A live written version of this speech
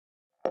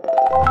In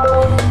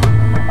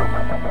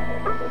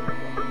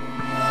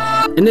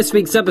this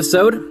week's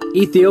episode,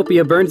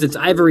 Ethiopia burns its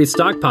ivory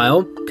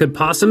stockpile. Could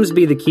possums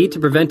be the key to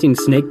preventing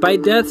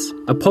snakebite deaths?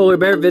 A polar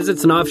bear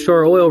visits an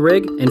offshore oil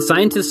rig, and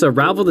scientists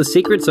unravel the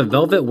secrets of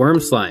velvet worm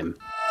slime.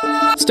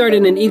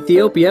 Starting in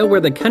Ethiopia, where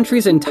the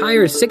country's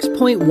entire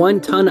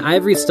 6.1-ton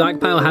ivory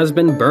stockpile has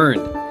been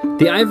burned.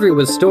 The ivory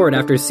was stored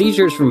after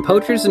seizures from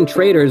poachers and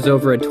traders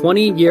over a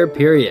 20-year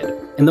period.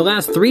 In the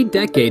last 3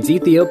 decades,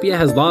 Ethiopia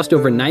has lost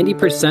over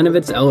 90% of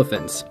its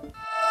elephants.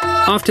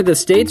 Off to the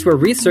States, where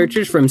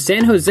researchers from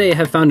San Jose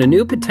have found a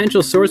new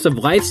potential source of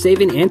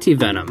life-saving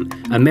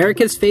antivenom,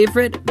 America's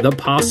favorite, the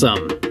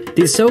possum.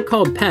 These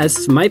so-called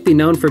pests might be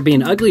known for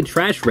being ugly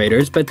trash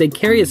raiders, but they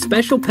carry a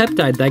special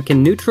peptide that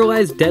can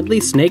neutralize deadly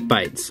snake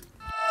bites.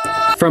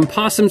 From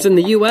possums in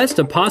the US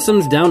to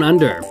possums down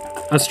under.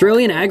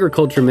 Australian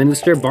Agriculture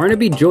Minister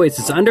Barnaby Joyce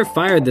is under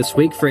fire this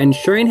week for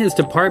ensuring his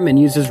department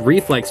uses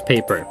reflex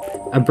paper,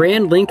 a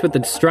brand linked with the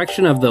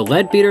destruction of the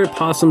leadbeater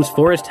possum's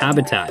forest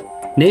habitat.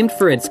 Named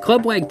for its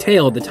club-like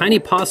tail, the tiny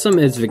possum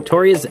is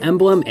Victoria's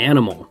emblem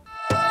animal.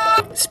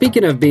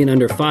 Speaking of being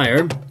under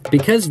fire,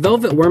 because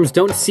velvet worms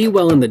don't see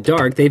well in the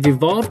dark, they've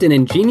evolved an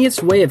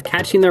ingenious way of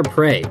catching their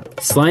prey,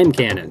 slime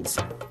cannons.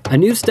 A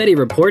new study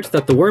reports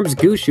that the worm's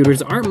goo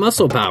shooters aren't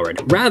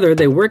muscle-powered, rather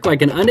they work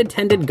like an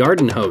unattended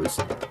garden hose.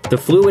 The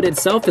fluid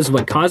itself is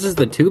what causes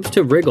the tubes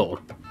to wriggle.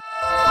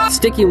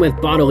 Sticking with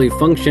bodily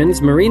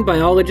functions, marine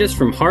biologists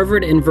from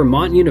Harvard and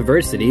Vermont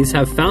universities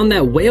have found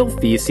that whale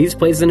feces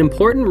plays an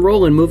important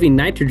role in moving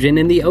nitrogen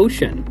in the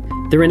ocean.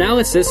 Their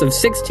analysis of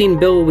 16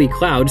 billowy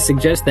clouds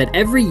suggests that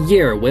every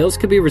year whales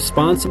could be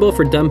responsible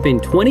for dumping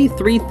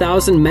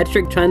 23,000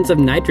 metric tons of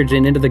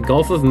nitrogen into the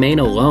Gulf of Maine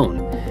alone,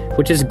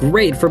 which is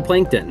great for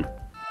plankton.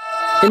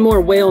 In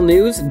more whale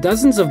news,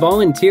 dozens of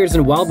volunteers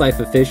and wildlife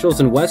officials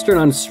in Western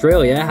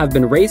Australia have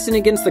been racing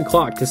against the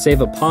clock to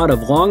save a pod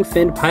of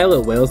long-finned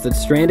pilot whales that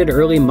stranded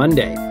early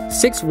Monday.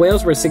 6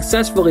 whales were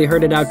successfully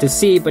herded out to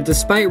sea, but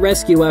despite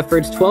rescue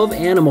efforts, 12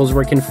 animals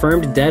were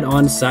confirmed dead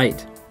on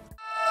site.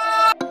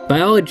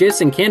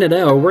 Biologists in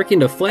Canada are working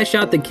to flesh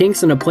out the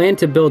kinks in a plan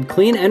to build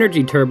clean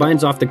energy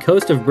turbines off the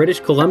coast of British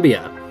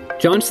Columbia.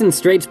 Johnson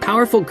Strait's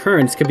powerful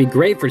currents could be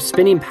great for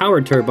spinning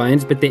power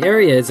turbines, but the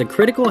area is a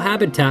critical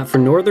habitat for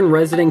northern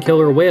resident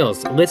killer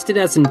whales, listed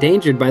as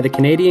endangered by the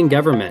Canadian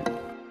government.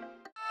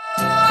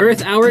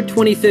 Earth Hour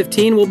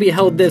 2015 will be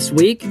held this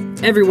week.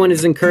 Everyone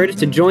is encouraged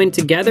to join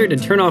together to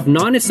turn off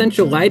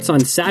non-essential lights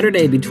on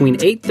Saturday between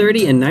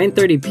 8:30 and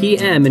 9:30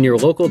 p.m. in your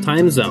local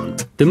time zone.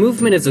 The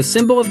movement is a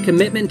symbol of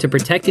commitment to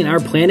protecting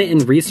our planet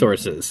and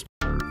resources.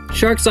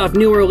 Sharks off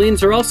New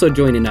Orleans are also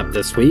joining up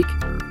this week.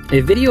 A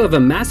video of a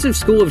massive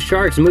school of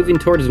sharks moving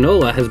towards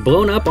NOLA has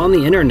blown up on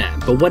the internet,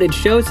 but what it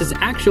shows is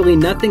actually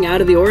nothing out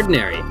of the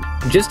ordinary,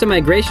 just a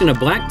migration of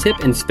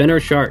blacktip and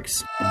spinner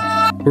sharks.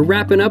 We're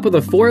wrapping up with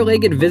a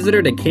 4-legged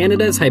visitor to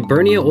Canada's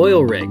Hibernia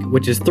oil rig,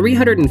 which is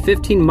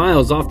 315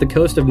 miles off the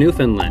coast of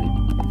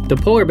Newfoundland. The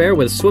polar bear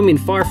was swimming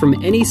far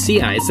from any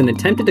sea ice and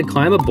attempted to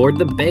climb aboard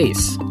the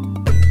base.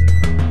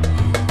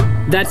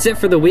 That's it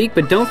for the week,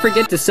 but don't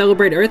forget to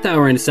celebrate Earth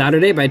Hour on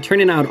Saturday by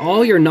turning out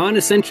all your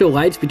non-essential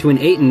lights between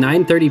 8 and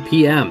 9:30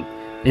 p.m.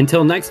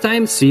 Until next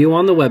time, see you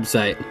on the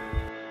website.